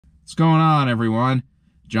What's going on, everyone?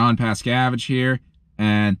 John Pascavage here,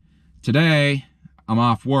 and today I'm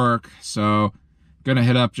off work, so gonna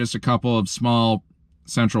hit up just a couple of small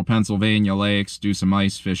central Pennsylvania lakes, do some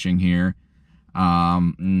ice fishing here.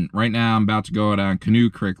 Right now I'm about to go down Canoe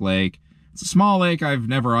Creek Lake. It's a small lake I've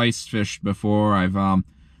never ice fished before. I've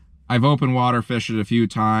open water fished it a few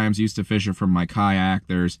times, used to fish it from my kayak.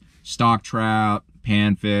 There's stock trout,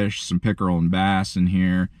 panfish, some pickerel and bass in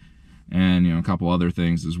here, and a couple other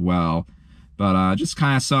things as well. But just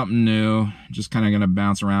kind of something new. Just kind of gonna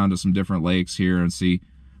bounce around to some different lakes here and see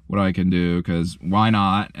what I can do, because why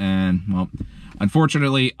not? And well,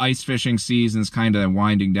 unfortunately, ice fishing season's kind of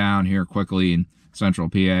winding down here quickly in central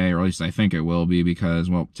PA, or at least I think it will be, because,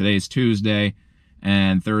 well, today's Tuesday,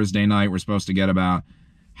 and Thursday night we're supposed to get about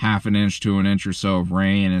half an inch to an inch or so of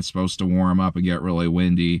rain, and it's supposed to warm up and get really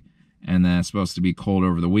windy, and then it's supposed to be cold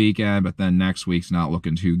over the weekend, but then next week's not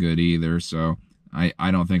looking too good either, so I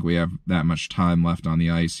don't think we have that much time left on the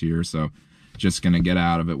ice here, so just gonna get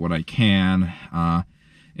out of it what I can.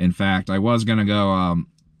 In fact, I was gonna go,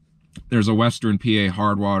 there's a Western PA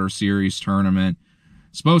Hardwater Series tournament,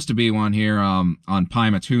 supposed to be one here on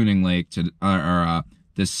Tuning Lake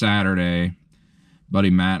this Saturday. Buddy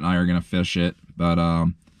Matt and I are gonna fish it, but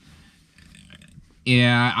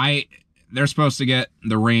yeah, they're supposed to get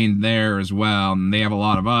the rain there as well, and they have a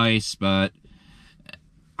lot of ice, but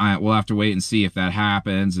we'll have to wait and see if that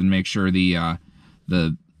happens, and make sure the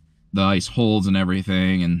ice holds and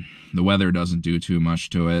everything, and the weather doesn't do too much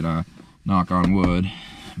to it, knock on wood.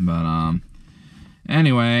 But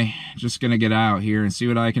anyway, just gonna get out here and see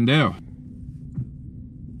what I can do.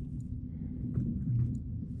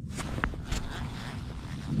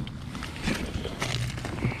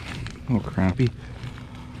 Oh, crappie.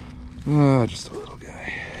 Just a little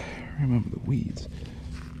guy. Remember the weeds.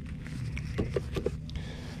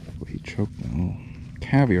 He choked that little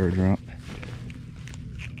caviar drop.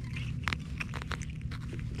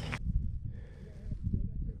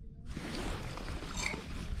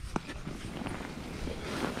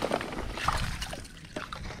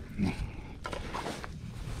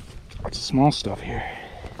 It's small stuff here.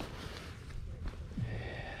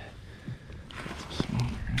 Some small,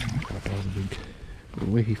 I thought that was a big. The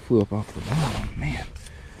way he flew up off the bottom, man.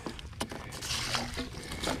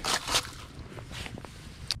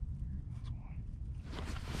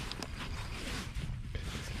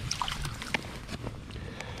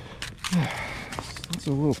 Lots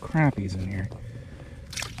of little crappies in here.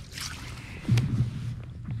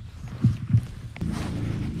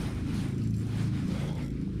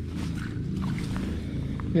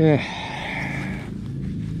 Yeah.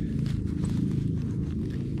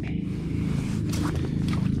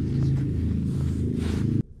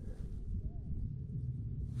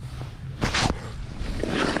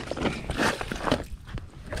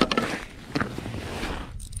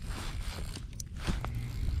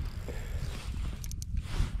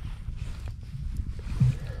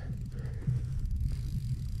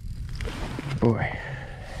 Boy.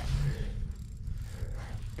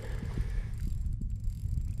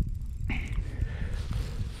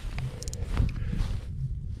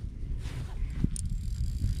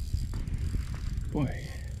 Boy,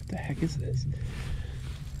 what the heck is this?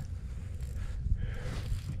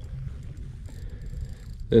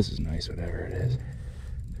 This is nice, whatever it is.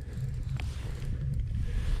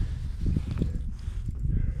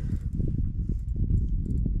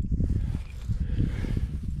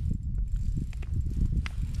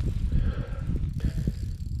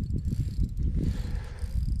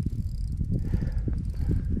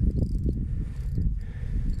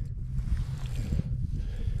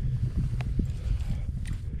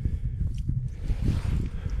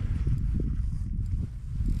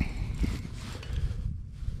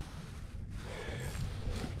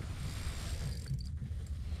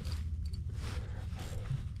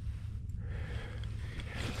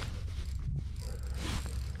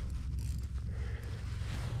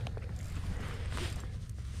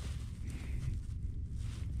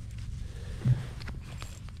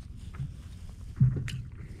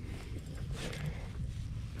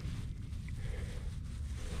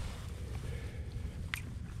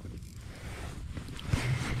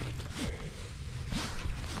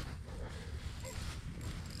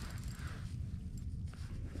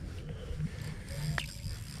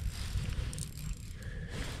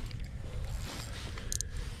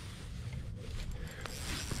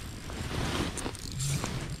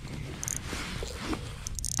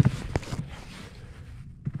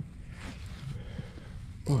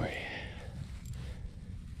 Boy.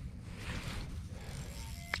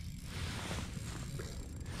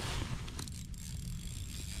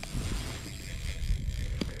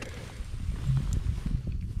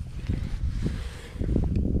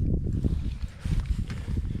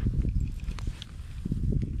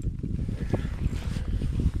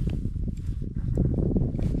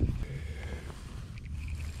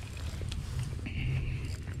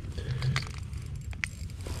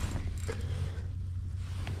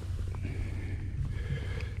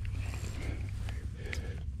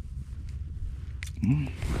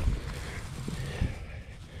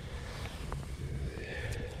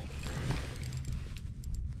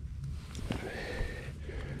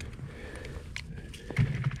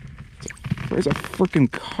 There's a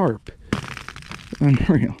freaking carp.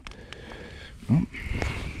 Unreal. Oh,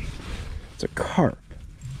 it's a carp.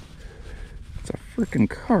 It's a freaking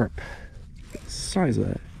carp. Look at the size of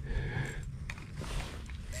that.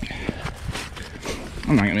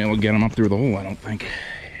 I'm not gonna be able to get him up through the hole, I don't think.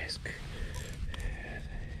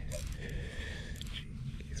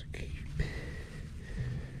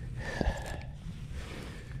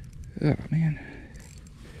 Oh man.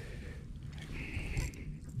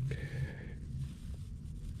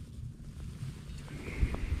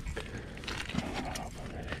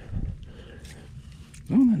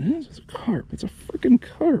 Oh, that is. It's a carp. It's a freaking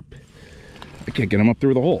carp. I can't get him up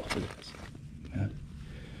through the hole.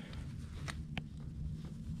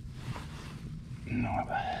 No.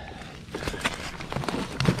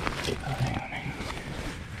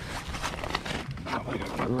 I got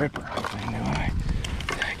a gripper thing, do I?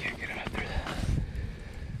 I can't get him up through that.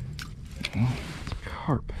 Oh, it's a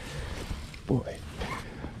carp. Boy.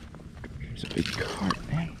 There's a big carp,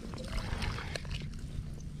 man.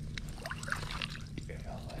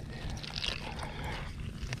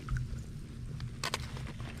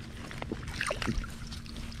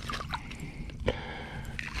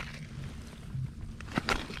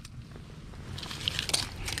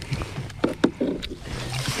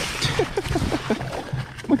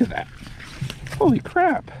 Look at that. Holy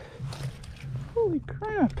crap. Holy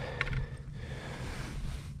crap.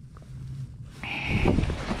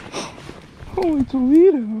 Holy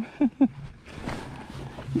Toledo.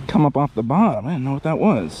 Come up off the bottom. I didn't know what that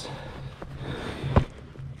was.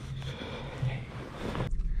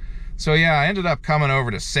 So yeah, I ended up coming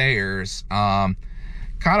over to Sayers. Caught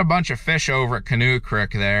a bunch of fish over at Canoe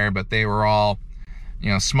Creek there, but they were all, you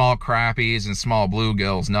know, small crappies and small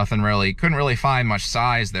bluegills. Nothing really, couldn't really find much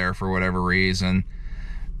size there for whatever reason.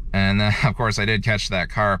 And then, of course, I did catch that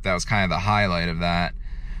carp. That was kind of the highlight of that.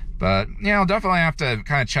 But, you know, definitely have to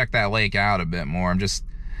kind of check that lake out a bit more. I'm just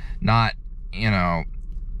not, you know,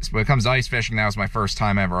 when it comes to ice fishing, that was my first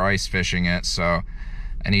time ever ice fishing it. So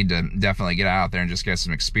I need to definitely get out there and just get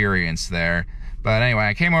some experience there. But anyway,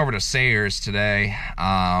 I came over to Sayers today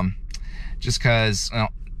just because, you know,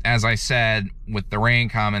 as I said, with the rain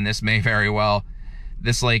coming, this may very well,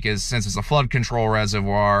 this lake is, since it's a flood control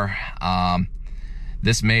reservoir,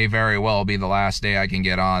 this may very well be the last day I can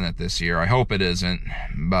get on it this year. I hope it isn't,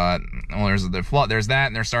 but well, there's the flood, there's that,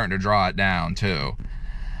 and they're starting to draw it down too.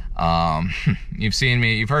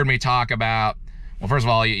 You've heard me talk about, well, first of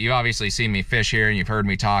all, you've obviously seen me fish here, and you've heard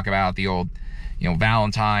me talk about the old, you know,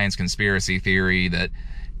 Valentine's conspiracy theory that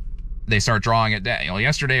they start drawing it down. You know,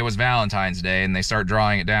 yesterday was Valentine's Day, and they start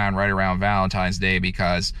drawing it down right around Valentine's Day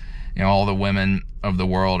because, you know, all the women of the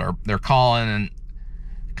world they're calling and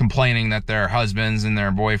complaining that their husbands and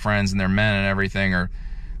their boyfriends and their men and everything are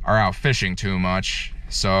out fishing too much.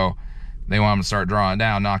 So they want them to start drawing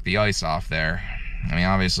down, knock the ice off there. I mean,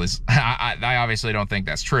 obviously, I obviously don't think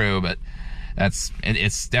that's true, but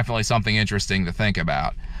it's definitely something interesting to think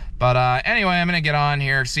about. But anyway, I'm gonna get on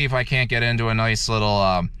here, see if I can't get into a nice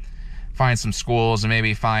little find some schools and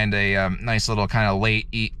maybe find a nice little kind of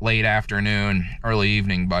late afternoon, early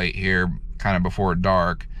evening bite here, kind of before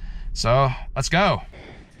dark. So let's go.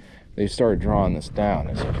 They started drawing this down,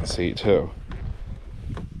 as you can see too.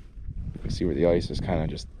 You see where the ice is kind of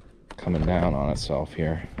just coming down on itself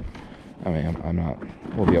here. I mean, I'm not,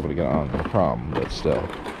 we'll be able to get on, no problem, but still,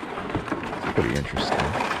 it's pretty interesting.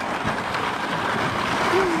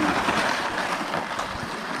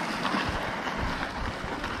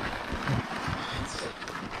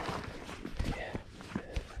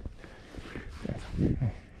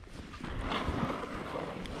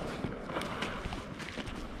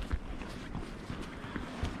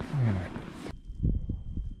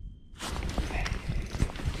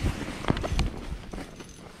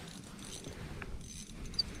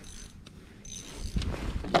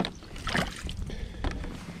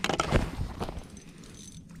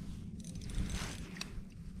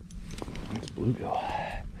 Bluegill.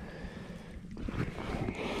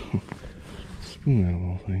 Spoon out of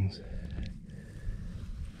all things.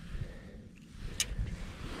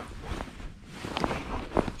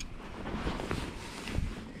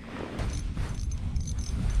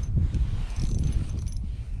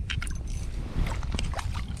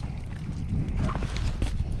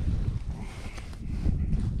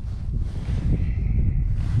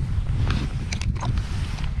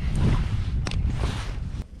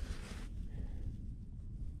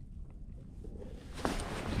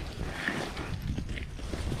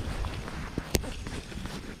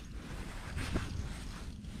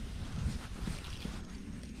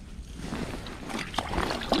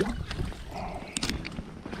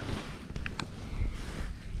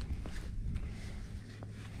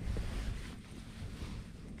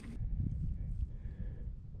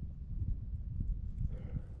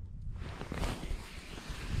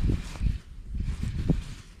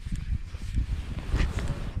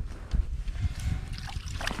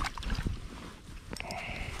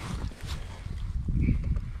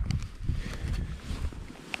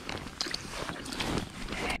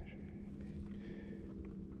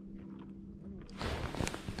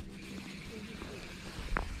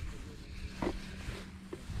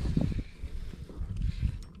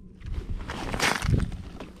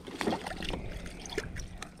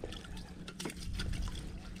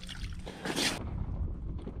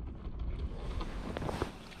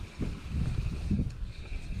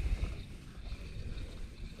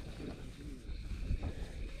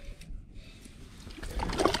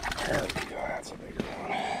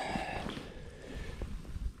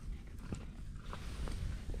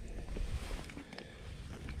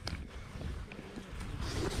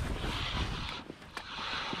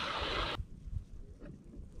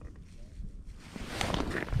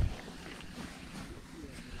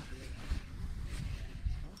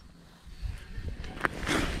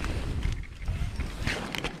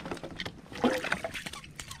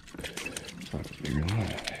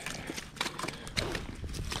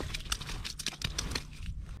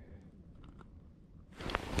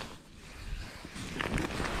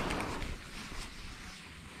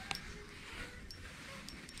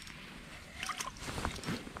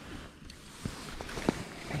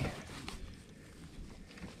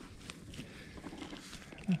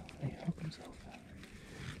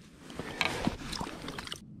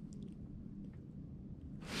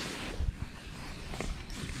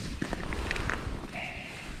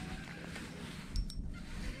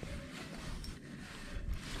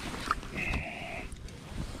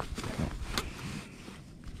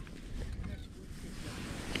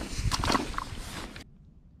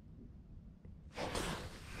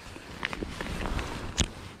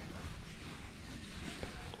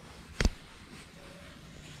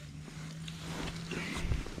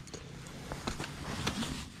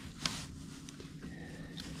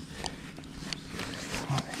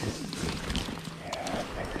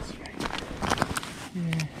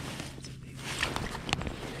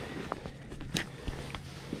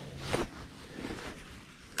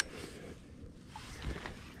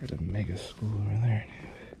 school over there.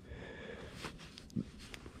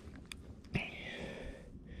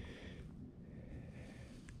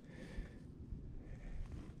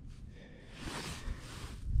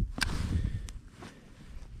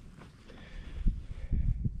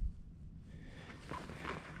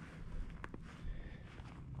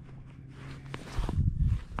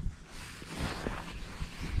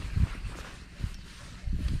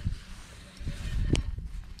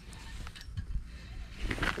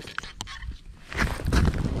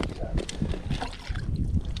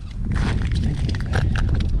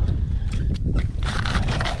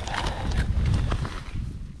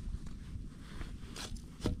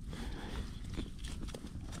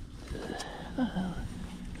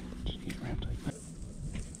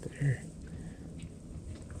 There.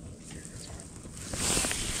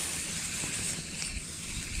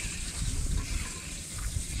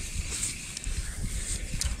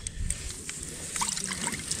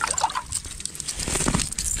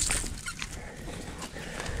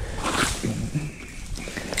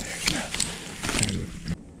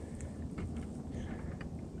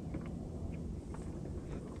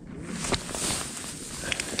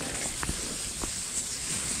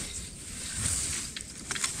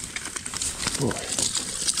 Boy.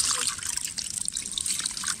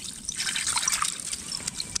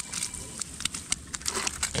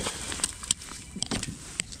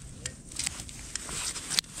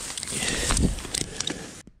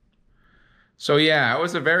 So yeah, it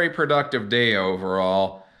was a very productive day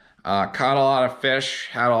overall. Caught a lot of fish,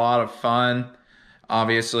 had a lot of fun.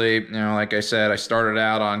 Obviously, you know, like I said, I started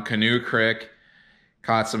out on Canoe Creek,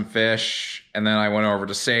 caught some fish, and then I went over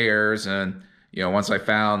to Sayers, and you know, once I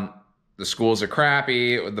found the schools of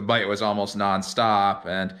crappie, the bite was almost nonstop.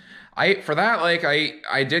 And for that lake,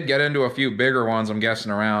 I did get into a few bigger ones. I'm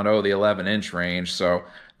guessing around the 11-inch range, so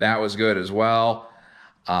that was good as well.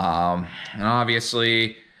 And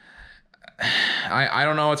obviously, I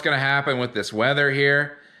don't know what's going to happen with this weather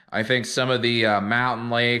here. I think some of the mountain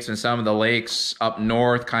lakes and some of the lakes up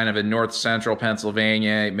north, kind of in north central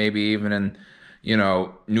Pennsylvania, maybe even in, you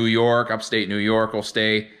know, New York, upstate New York, will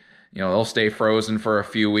stay, you know, they'll stay frozen for a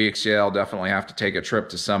few weeks. Yeah, I'll definitely have to take a trip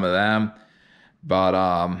to some of them. But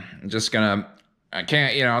I'm just going to, I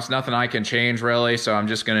can't, you know, it's nothing I can change really. So I'm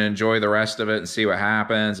just going to enjoy the rest of it and see what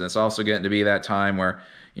happens. And it's also getting to be that time where,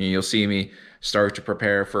 you know, you'll see me start to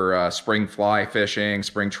prepare for spring fly fishing,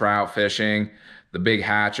 spring trout fishing. The big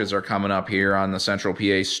hatches are coming up here on the central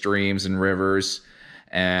PA streams and rivers.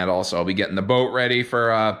 And also I'll be getting the boat ready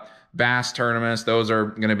for bass tournaments. Those are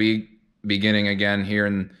going to be beginning again here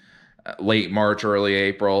in late March, early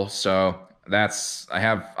April. So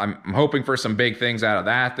I'm hoping for some big things out of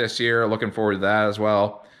that this year. Looking forward to that as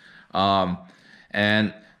well.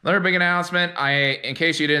 And another big announcement, in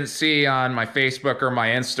case you didn't see on my Facebook or my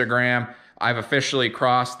Instagram, I've officially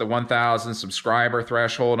crossed the 1,000 subscriber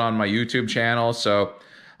threshold on my YouTube channel. So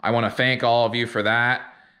I want to thank all of you for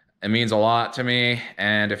that. It means a lot to me.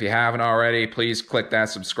 And if you haven't already, please click that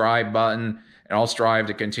subscribe button, and I'll strive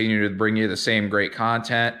to continue to bring you the same great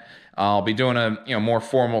content. I'll be doing a more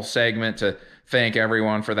formal segment to thank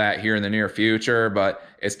everyone for that here in the near future, but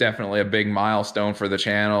it's definitely a big milestone for the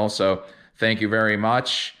channel. So thank you very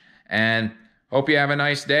much, and hope you have a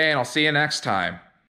nice day, and I'll see you next time.